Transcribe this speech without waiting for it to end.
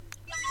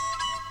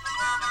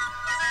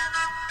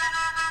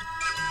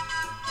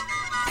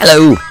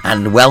Hello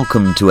and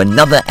welcome to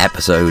another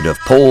episode of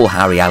Paul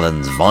Harry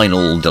Allen's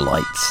Vinyl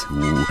Delights,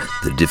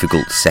 the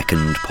difficult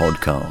second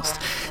podcast.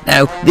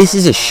 Now, this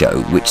is a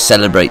show which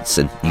celebrates,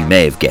 and you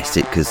may have guessed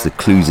it because the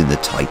clue's in the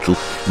title,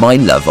 my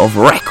love of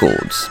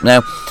records.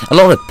 Now, a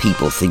lot of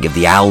people think of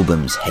the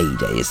album's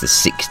heyday as the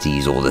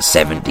 60s or the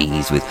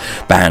 70s with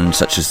bands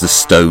such as the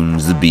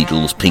Stones, the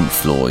Beatles, Pink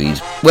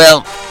Floyd.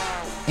 Well,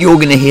 you're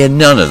going to hear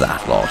none of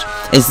that lot,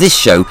 as this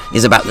show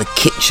is about the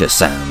kitscher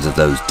sounds of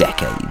those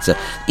decades.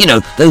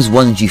 Those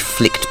ones you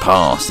flicked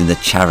past in the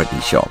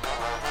charity shop.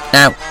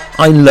 Now,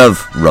 I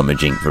love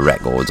rummaging for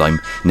records. I'm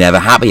never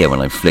happier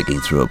when I'm flicking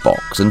through a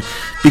box, and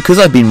because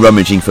I've been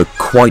rummaging for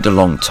quite a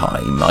long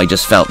time, I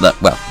just felt that,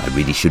 I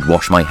really should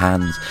wash my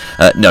hands.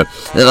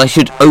 That I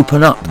should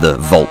open up the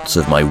vaults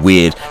of my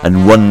weird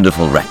and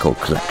wonderful record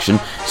collection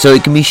so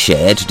it can be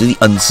shared to the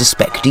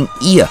unsuspecting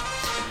ear.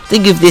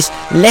 Think of this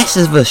less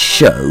of a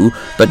show,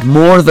 but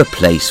more of a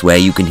place where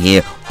you can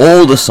hear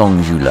all the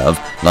songs you love,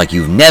 like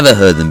you've never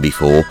heard them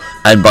before,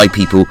 and by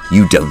people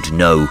you don't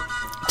know.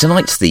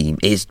 Tonight's theme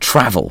is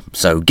travel,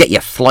 so get your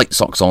flight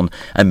socks on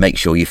and make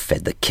sure you've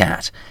fed the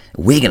cat.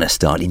 We're going to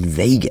start in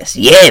Vegas.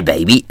 Yeah,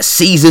 baby,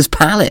 Caesar's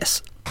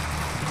Palace.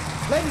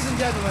 Ladies and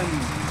gentlemen,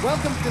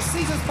 welcome to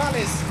Caesar's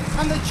Palace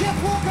and the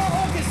Jeff Walker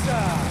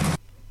Orchestra.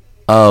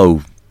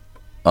 Oh,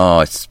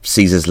 it's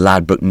Caesar's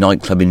Ladbroke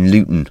nightclub in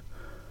Luton.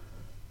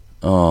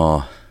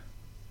 I'm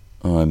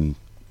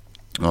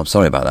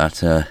sorry about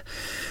that. I'm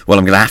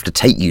going to have to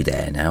take you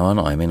there now, aren't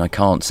I? I mean, I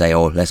can't say,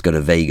 let's go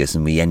to Vegas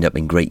and we end up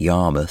in Great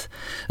Yarmouth.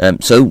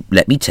 So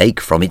let me take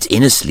from its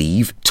inner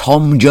sleeve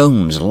Tom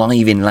Jones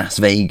live in Las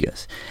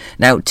Vegas.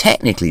 Now,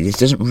 technically, this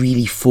doesn't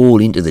really fall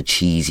into the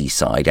cheesy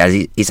side,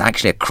 as it's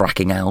actually a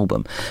cracking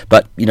album.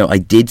 But, I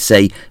did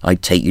say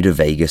I'd take you to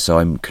Vegas, so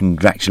I'm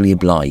contractually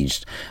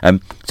obliged.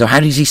 So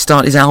how does he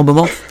start his album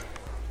off?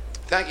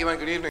 Thank you and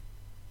good evening.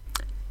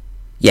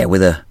 Yeah,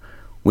 with a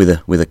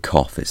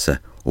cough. It's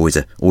always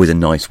a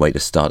nice way to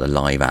start a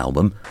live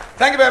album.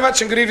 Thank you very much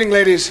and good evening,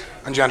 ladies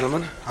and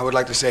gentlemen. I would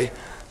like to say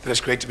that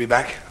it's great to be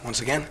back once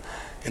again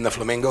in the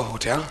Flamingo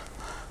Hotel,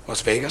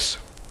 Las Vegas,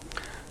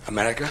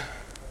 America.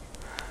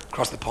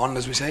 Across the pond,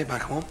 as we say,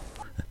 back home.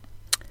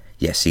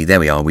 Yes, see,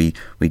 there we are. We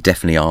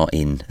definitely are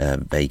in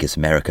Vegas,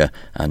 America,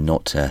 and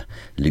not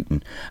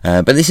Luton.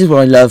 But this is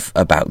what I love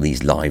about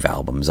these live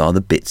albums, are the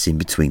bits in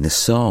between the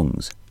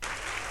songs.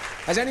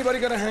 Has anybody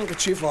got a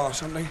handkerchief or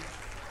something?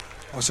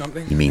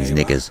 He means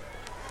niggers.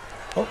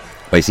 Oh.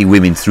 You see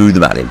women threw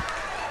them at him.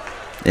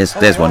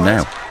 There's one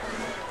now.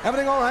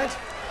 Everything all right?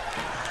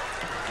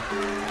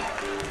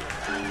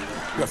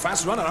 You're a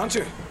fast runner, aren't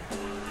you?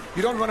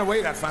 You don't run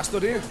away that fast,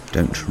 though, do you?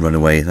 Don't run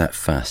away that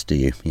fast, do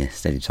you? Yeah,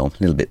 steady, Tom. A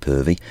little bit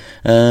pervy.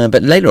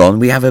 But later on,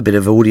 we have a bit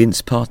of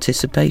audience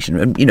participation.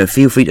 And,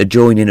 feel free to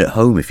join in at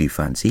home if you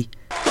fancy.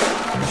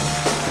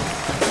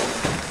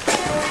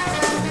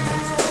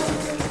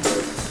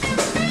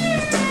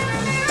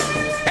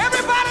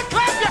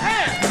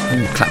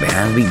 Clap your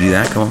hands, we can do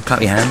that. Come on, clap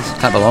your hands,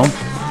 clap along.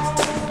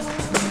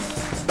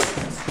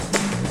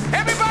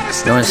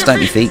 Go on,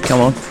 stamp your feet,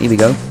 come on, here we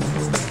go.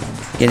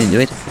 Get into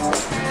it.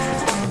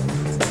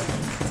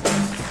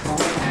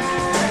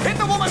 Hit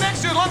the woman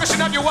next to you as long as she's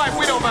not your wife,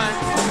 we don't mind.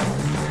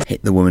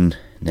 Hit the woman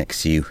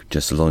next to you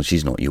just as long as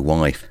she's not your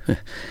wife.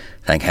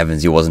 Thank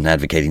heavens he wasn't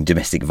advocating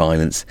domestic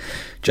violence,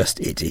 just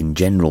it in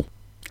general.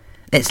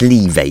 Let's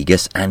leave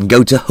Vegas and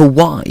go to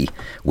Hawaii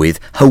with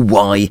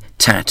Hawaii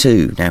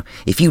Tattoo. Now,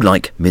 if you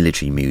like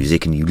military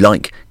music and you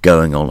like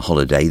going on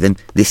holiday, then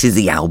this is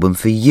the album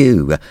for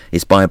you.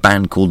 It's by a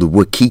band called the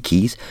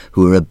Wakikis,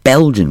 who are a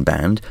Belgian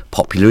band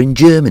popular in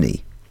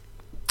Germany.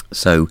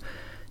 So,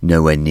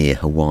 nowhere near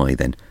Hawaii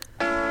then.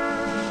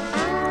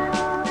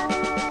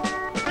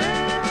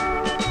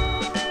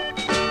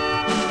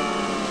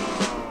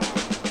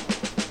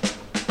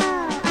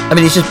 I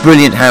mean, it's just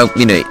brilliant how,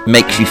 it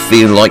makes you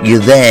feel like you're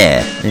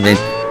there.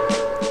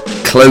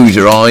 Close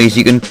your eyes,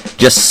 you can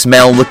just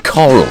smell the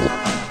coral.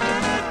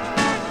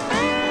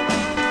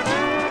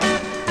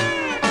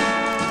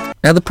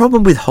 Now, the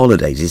problem with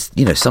holidays is,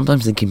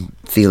 sometimes they can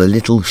feel a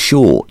little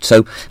short.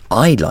 So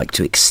I'd like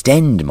to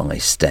extend my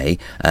stay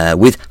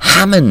with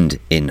Hammond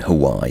in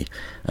Hawaii.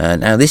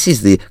 Now, this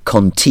is the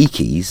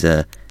Kontikis.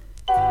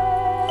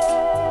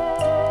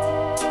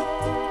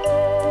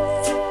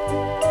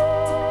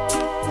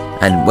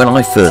 And when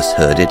I first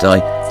heard it,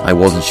 I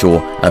wasn't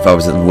sure if I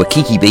was at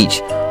Waikiki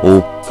Beach or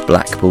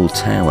Blackpool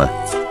Tower.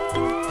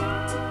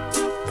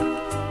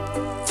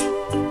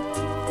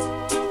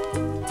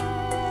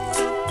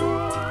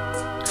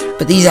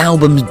 But these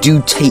albums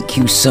do take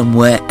you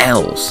somewhere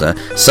else,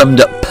 summed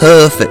up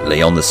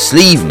perfectly on the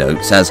sleeve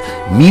notes as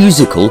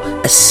musical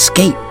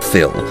escape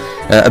fill,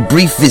 a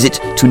brief visit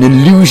to an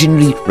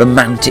illusionary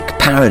romantic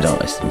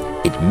paradise.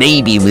 It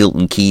may be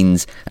Milton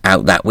Keynes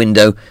out that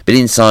window, but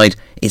inside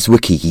it's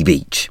Waikiki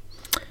Beach.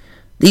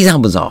 These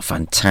albums are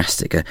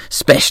fantastic,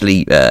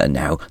 especially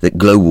now that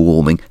global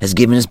warming has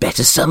given us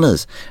better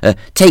summers.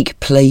 Take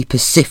Play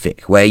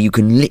Pacific, where you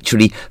can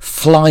literally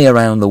fly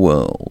around the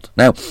world.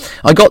 Now,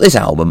 I got this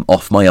album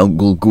off my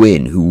Uncle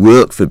Gwyn, who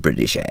worked for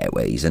British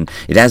Airways, and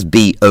it has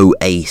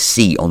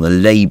BOAC on the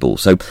label,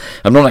 so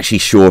I'm not actually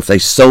sure if they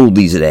sold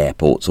these at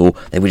airports or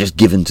they were just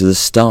given to the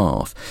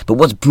staff. But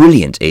what's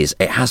brilliant is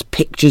it has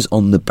pictures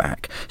on the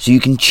back, so you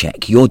can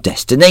check your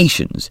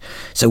destinations.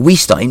 So we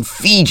start in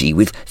Fiji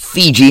with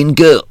Fijian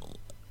Girl.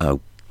 Oh,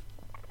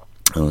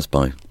 that's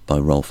by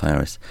Rolf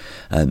Harris.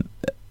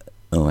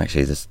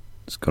 Actually, it's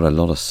got a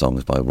lot of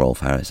songs by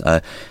Rolf Harris.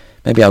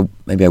 Maybe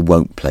I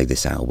won't play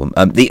this album.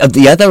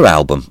 The other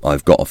album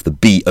I've got off the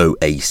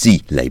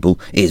BOAC label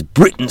is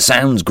Britain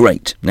Sounds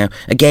Great. Now,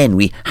 again,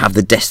 we have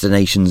the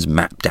destinations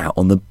mapped out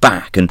on the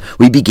back, and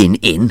we begin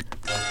in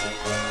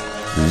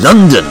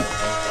London.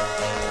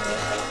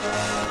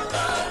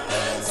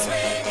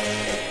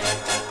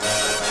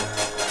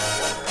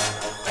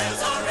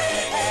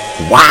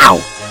 Wow!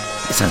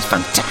 It sounds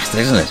fantastic,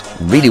 doesn't it?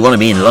 Really want to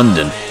be in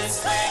London.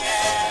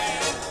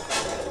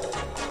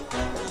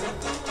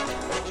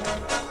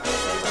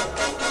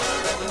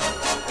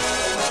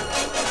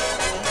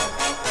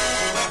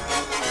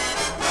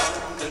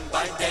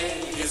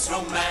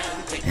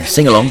 Yeah,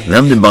 sing along.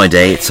 London by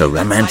day, it's so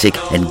romantic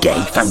and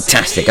gay.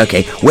 Fantastic.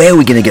 Okay, where are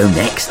we going to go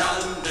next?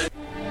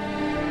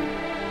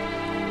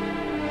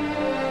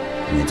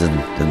 It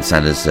doesn't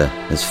sound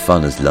as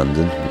fun as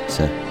London,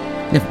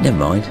 but never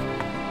mind.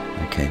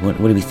 Okay, what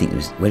do we think?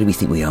 Where do we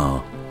think we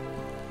are?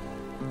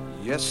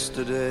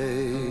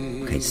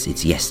 Yesterday. Okay,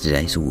 it's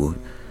yesterday. So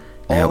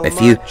now, if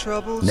you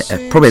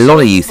probably a lot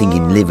of you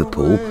thinking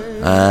Liverpool,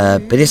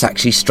 but it's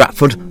actually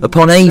Stratford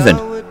upon Avon.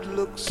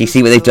 Can you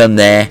see what they've done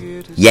there?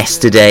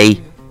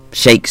 Yesterday,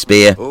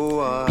 Shakespeare,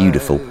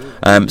 beautiful.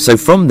 So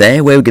from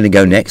there, where are we going to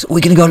go next? We're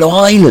going to go to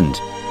Ireland.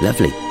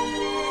 Lovely.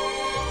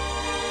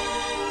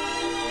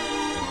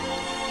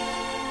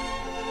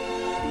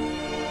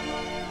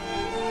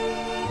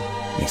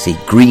 You see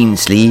green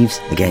sleeves.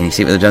 Again, you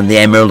see what they've done. The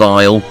Emerald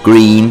Isle,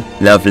 green,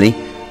 lovely.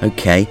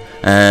 Okay,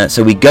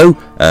 so we go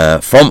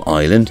from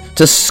Ireland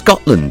to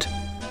Scotland.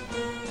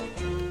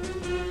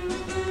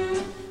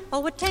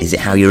 Is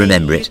it how you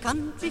remember it?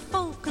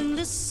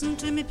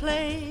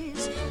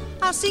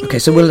 Okay,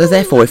 so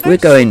therefore, if we're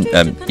going,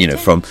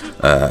 from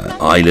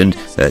Ireland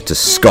to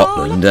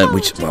Scotland,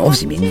 which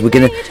obviously means we're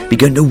going to be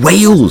going to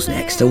Wales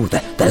next. Oh,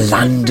 the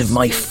land of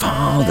my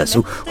father.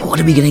 So what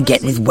are we going to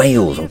get with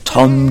Wales? Or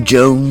Tom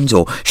Jones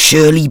or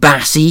Shirley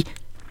Bassey?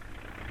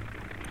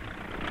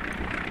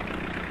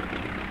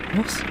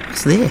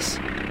 What's this?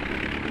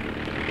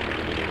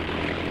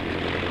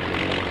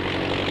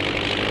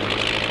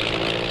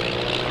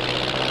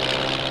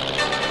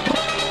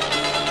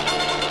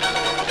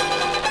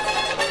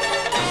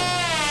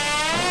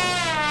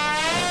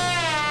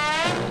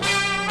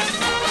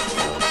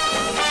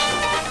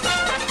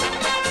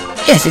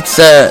 Yes, it's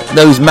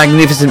those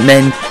magnificent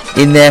men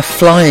in their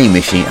flying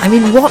machine. I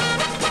mean,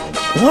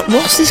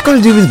 what's this got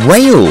to do with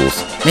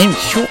Wales? I mean,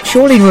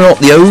 surely we're not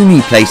the only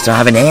place to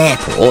have an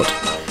airport.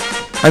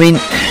 I mean,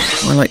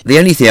 the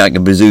only thing I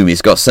can presume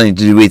it's got something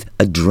to do with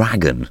a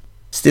dragon.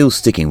 Still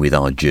sticking with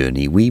our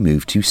journey, we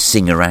move to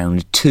Sing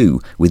Around 2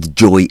 with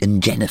Joy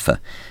and Jennifer.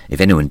 If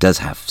anyone does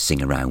have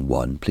Sing Around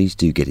 1, please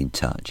do get in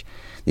touch.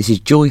 This is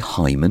Joy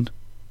Hyman.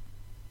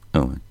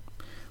 Oh,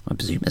 I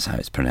presume that's how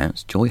it's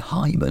pronounced. Joy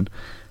Hyman.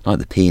 Like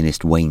the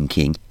pianist Wayne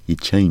King, you'd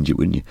change it,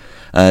 wouldn't you?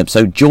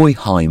 So Joy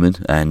Hyman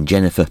and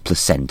Jennifer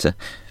Placenta.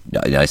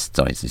 No,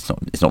 sorry, it's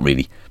not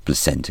really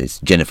Placenta. It's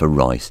Jennifer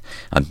Rice.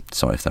 I'm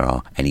sorry if there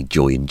are any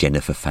Joy and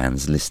Jennifer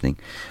fans listening,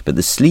 but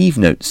the sleeve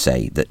notes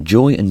say that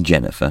Joy and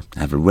Jennifer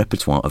have a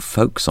repertoire of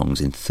folk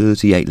songs in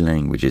 38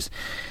 languages.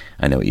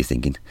 I know what you're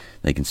thinking.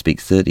 They can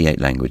speak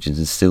 38 languages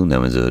and still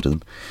no one's heard of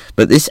them.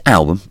 But this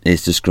album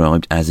is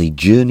described as a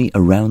journey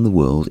around the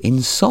world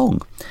in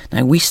song.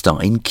 Now we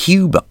start in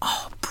Cuba.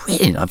 Oh,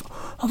 brilliant!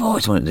 I've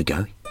always wanted to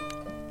go.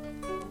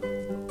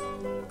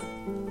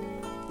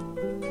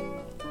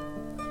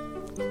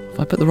 If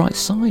I put the right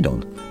side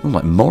on, I'm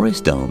like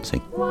Morris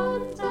dancing.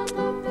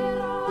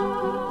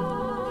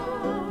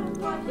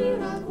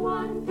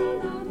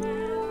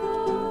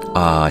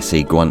 Ah, I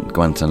see,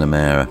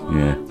 Guantanamera.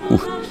 Yeah.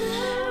 Ooh.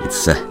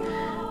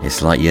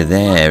 It's like you're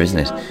there, isn't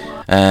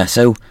it?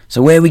 So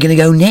where are we going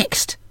to go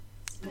next?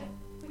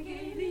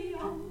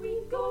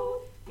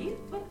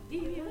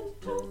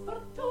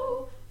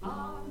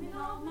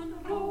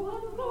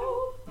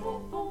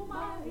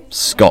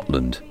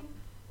 Scotland.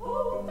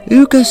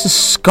 Who goes to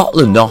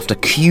Scotland after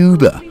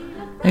Cuba?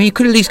 I mean, you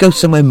could at least go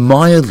somewhere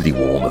mildly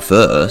warmer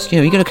first.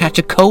 You're going to catch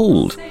a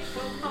cold.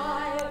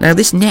 Now,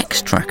 this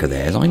next track of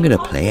theirs, I'm going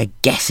to play a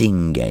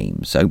guessing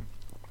game. So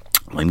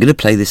I'm going to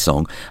play this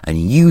song and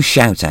you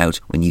shout out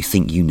when you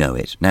think you know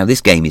it. Now,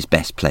 this game is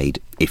best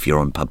played if you're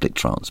on public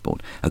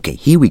transport. Okay,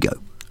 here we go.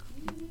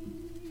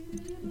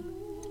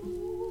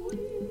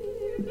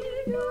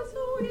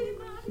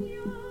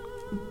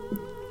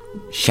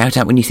 Shout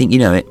out when you think you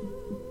know it.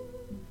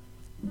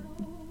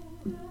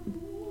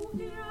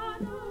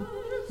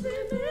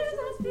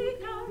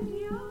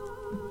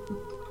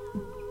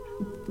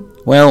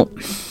 Well,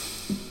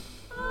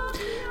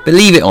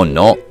 believe it or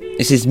not,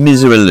 this is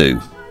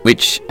Miseraloo,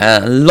 which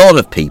a lot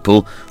of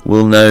people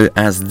will know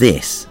as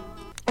this.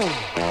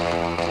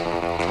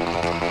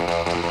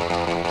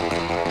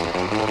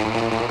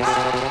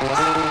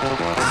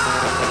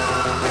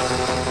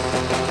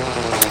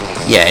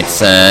 Yeah,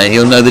 it's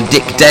you'll know the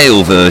Dick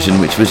Dale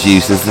version, which was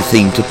used as the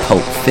theme to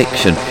Pulp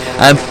Fiction.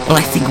 Well,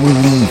 I think we'll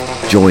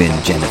leave Joy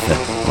and Jennifer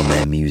on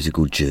their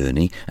musical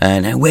journey.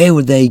 Now, where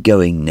were they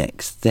going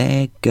next?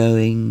 They're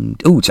going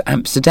to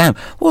Amsterdam.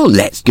 Well,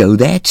 let's go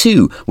there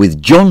too,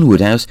 with John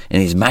Woodhouse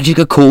and his magic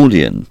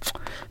accordion.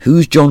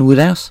 Who's John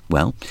Woodhouse?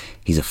 Well,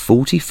 he's a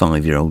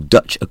 45-year-old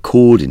Dutch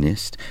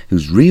accordionist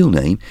whose real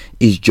name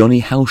is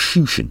Johnny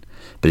Halshuchen,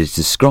 but is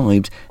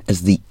described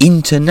as the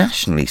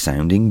internationally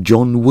sounding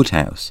John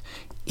Woodhouse.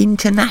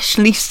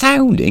 Internationally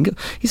sounding?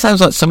 He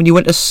sounds like someone you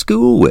went to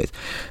school with.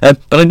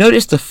 But I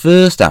noticed the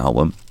first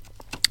album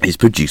is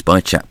produced by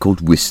a chap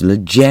called Whistler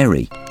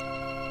Jerry.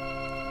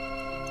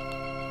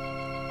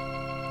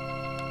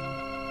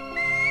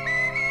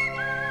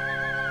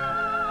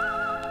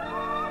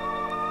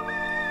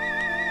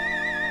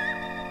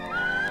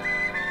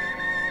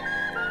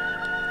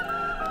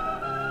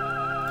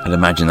 I'd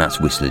imagine that's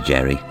Whistler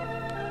Jerry.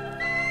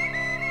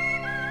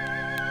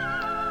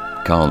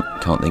 Can't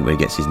think where he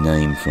gets his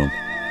name from.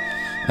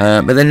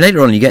 But then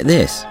later on you get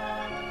this.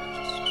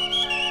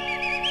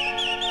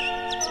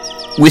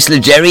 Whistler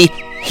Jerry,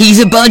 he's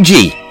a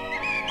budgie.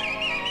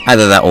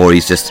 Either that or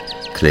he's just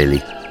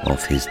clearly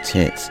off his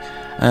tits.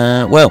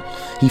 Well,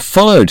 he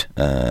followed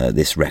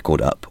this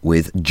record up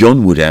with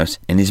John Woodhouse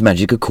and his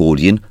Magic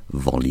Accordion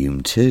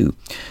Volume 2.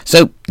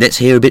 So let's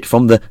hear a bit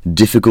from the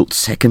difficult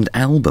second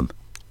album.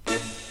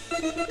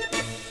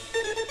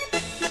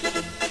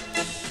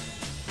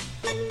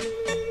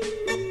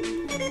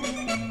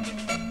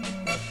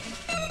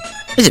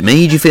 Is it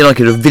me? Do you feel like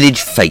you're a village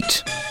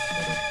fete?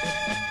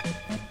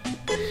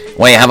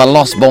 We have a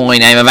lost boy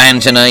named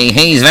Anthony.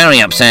 He's very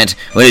upset.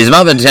 With his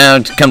mother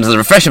to come to the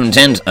refreshment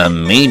tent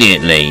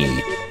immediately.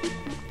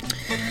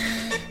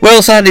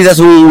 Well, sadly, that's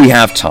all we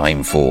have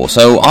time for,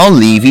 so I'll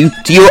leave you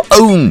to your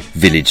own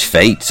village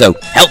fate. So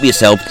help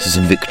yourself to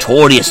some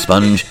Victoria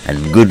Sponge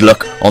and good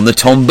luck on the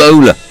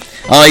tombola.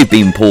 I've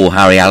been Paul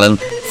Harry Allen.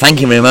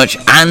 Thank you very much,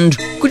 and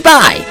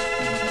goodbye.